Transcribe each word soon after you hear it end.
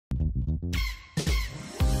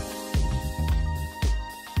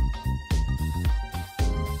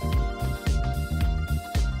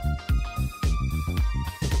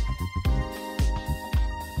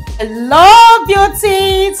Hello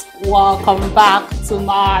beauties, welcome back to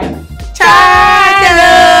my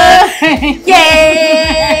channel. Yay!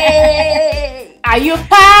 Are you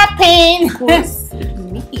popping?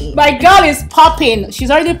 My girl is popping.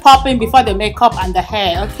 She's already popping before the makeup and the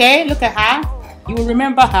hair. Okay, look at her. You will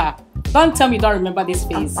remember her. Don't tell me you don't remember this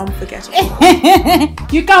face. I'm forgetting.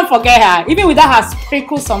 You can't forget her. Even without her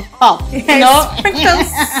sprinkles some pop. Yes, you know?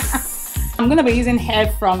 sprinkles. I'm gonna be using hair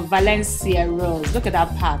from Velencia Rose. Look at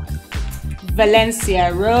that pack.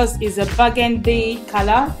 Velencia Rose is a burgundy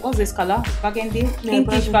color. What's this color? Burgundy?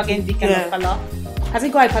 Pinkish burgundy kind of color. Has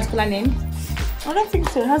it got a particular name? I don't think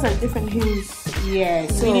so. It has like different hues. Yeah,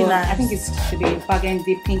 so really nice. I think it should be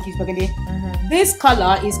burgundy, pinkish burgundy. This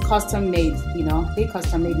color is custom made, you know. They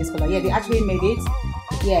custom made this color. Yeah, they actually made it.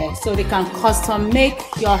 Yeah, so they can custom make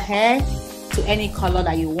your hair to any color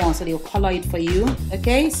that you want. So they'll color it for you.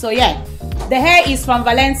 Okay, so yeah. The hair is from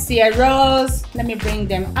Velencia Rose. Let me bring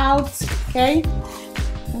them out. Okay.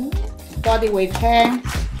 Body wave hair.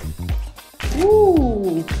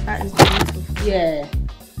 Ooh. That is beautiful. Yeah.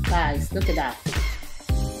 Guys, look at that.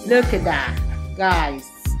 Look at that. Guys,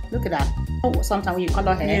 look at that. Oh, sometimes when you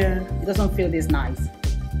color hair, it doesn't feel this nice.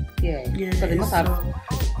 Yeah. So they must have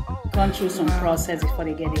gone through some process before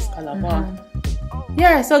they get this color. But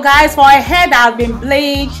yeah, so guys, for a hair that has been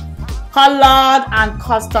bleached, colored and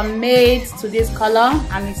custom made to this color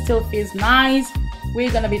and it still feels nice,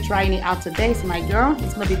 we're gonna be trying it out today. So my girl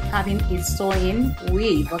is gonna be having a sewing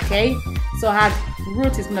weave. Okay, so her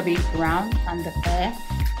root is gonna be brown and the hair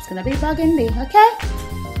is gonna be burgundy. Okay,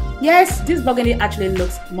 yes, this burgundy actually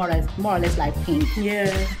looks more or less like pink.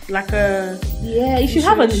 Yeah, like a it should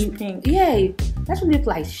have a pink. Yeah, that should look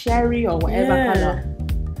like sherry or whatever color.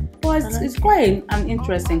 But it's quite an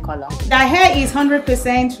interesting color. The hair is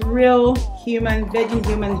 100% real human, virgin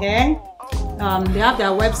human hair. They have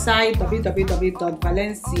their website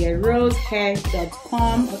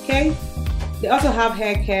www.velenciarosehair.com. Okay, they also have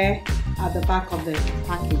hair care at the back of the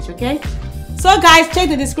package. Okay, so guys, check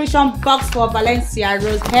the description box for Velencia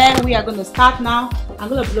Rose hair. We are going to start now. I'm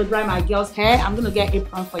going to blow dry my girl's hair. I'm going to get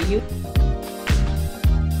apron for you.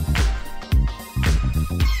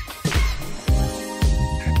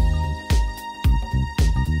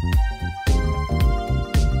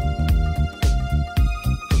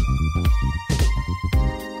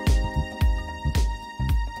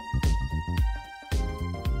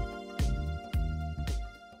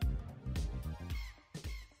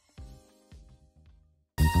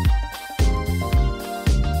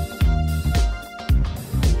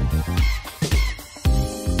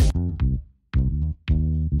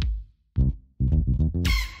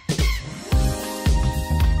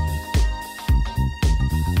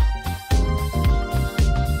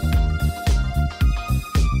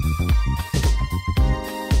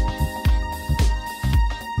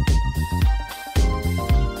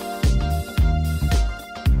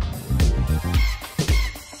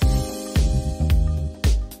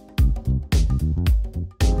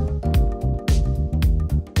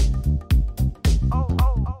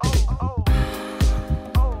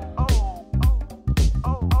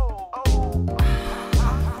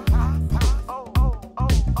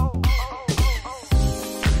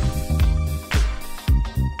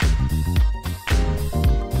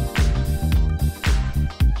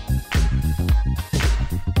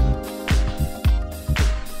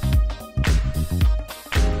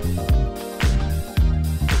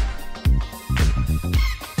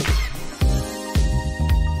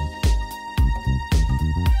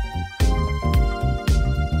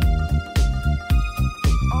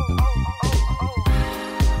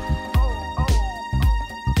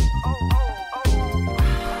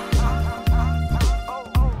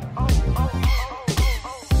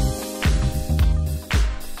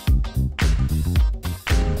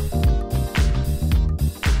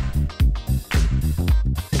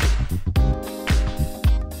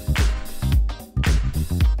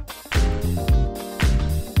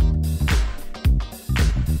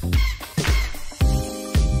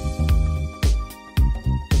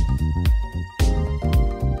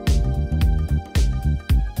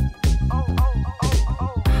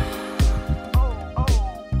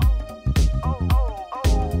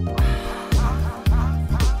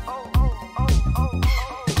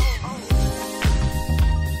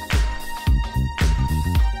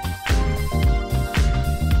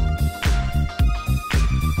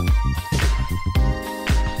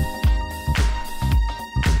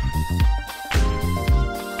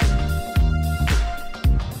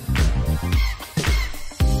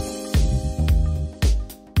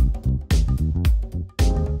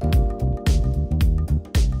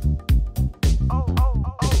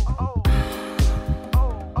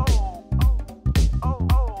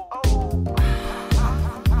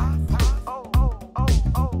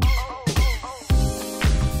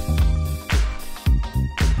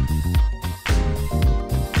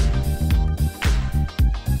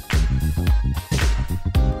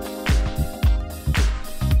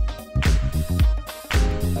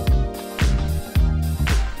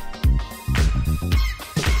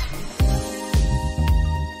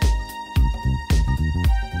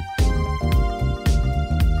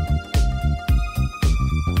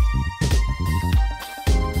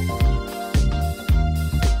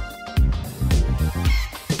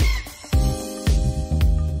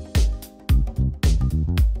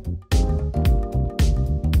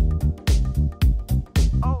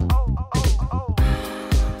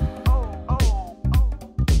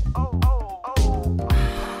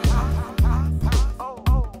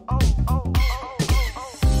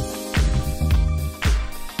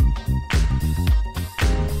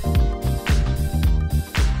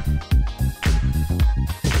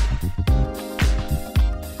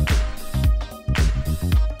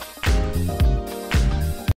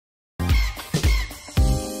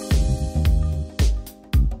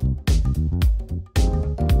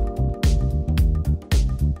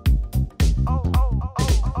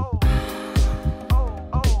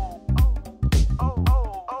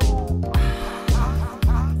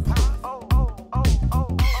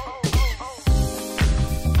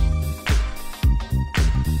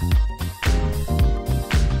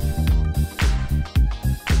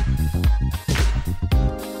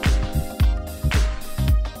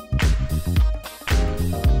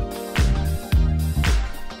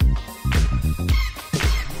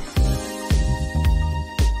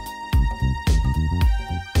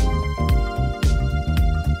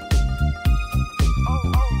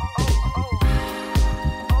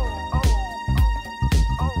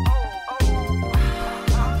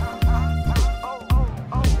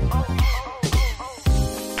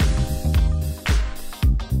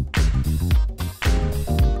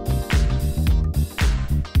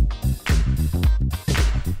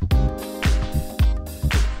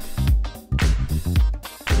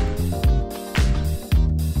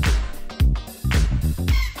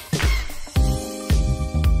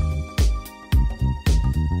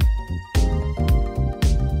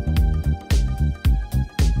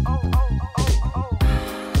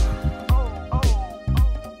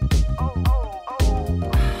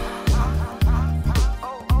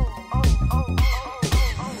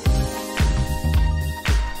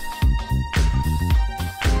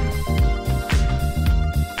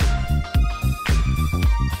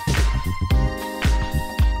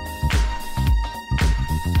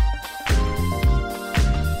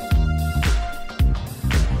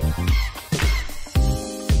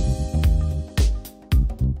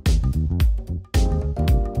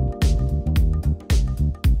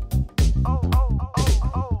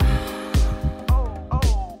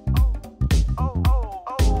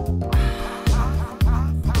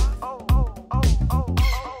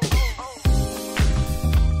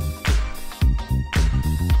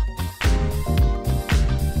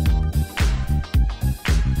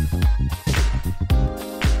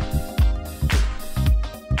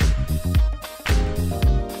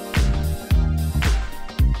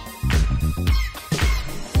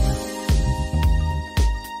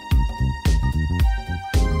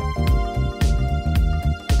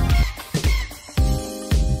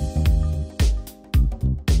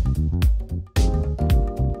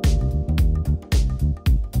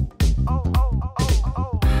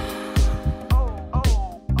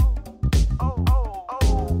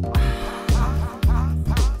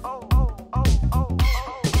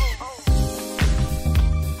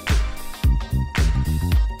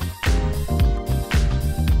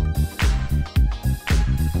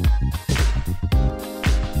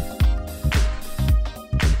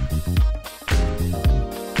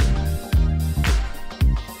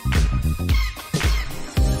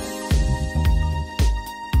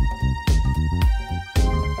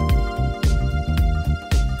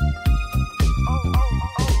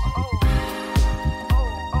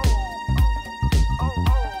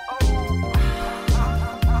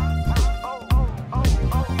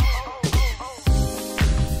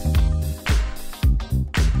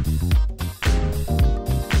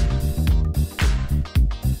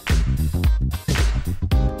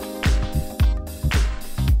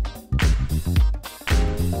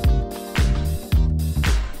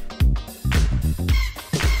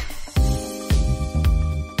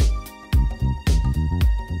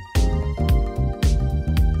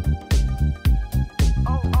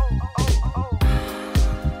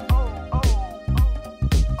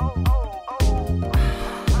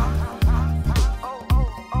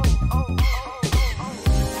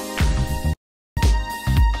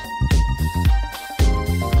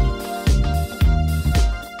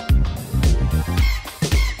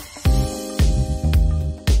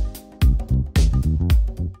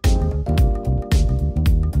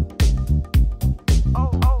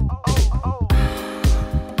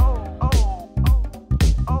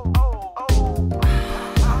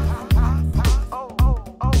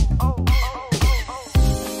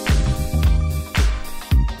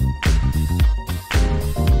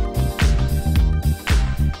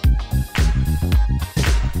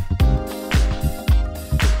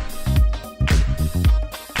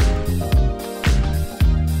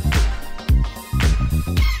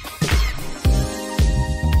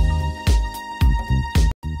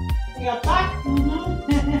 We are back. So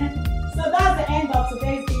that's the end of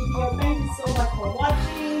today's video. Thank you so much for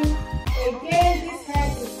watching. Again, this hair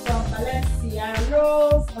is from Velencia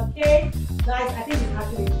Rose. Okay, guys, I think it's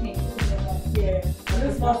actually pink. Yeah, it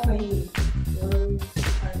looks more clean.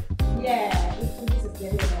 Yeah, this is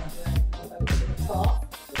getting top.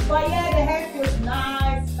 But yeah, the hair feels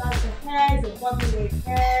nice. That's the hair, the body weight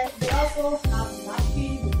hair. They also have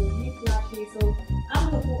lashes, with the unique lashes. So I'm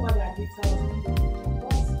gonna put all their details in the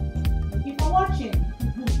box. Thank you for watching.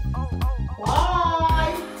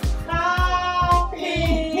 Bye.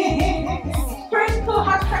 Sprinkle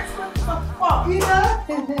hashtag sprinkle fuck. You know?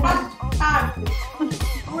 Hashtag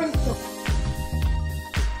sprinkle.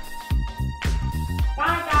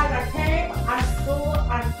 Bye guys, I came, I saw,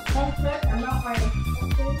 I'm confident, and now I am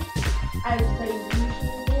confident as per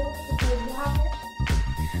usual because you have it.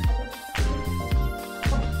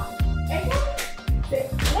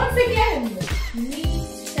 Once again, you need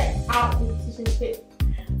to check out the Beauticianchic.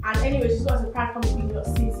 And anyway, she's got a surprise coming video.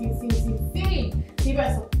 See. Give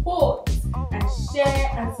her support and share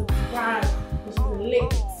and subscribe, which is the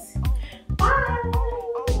links. Bye.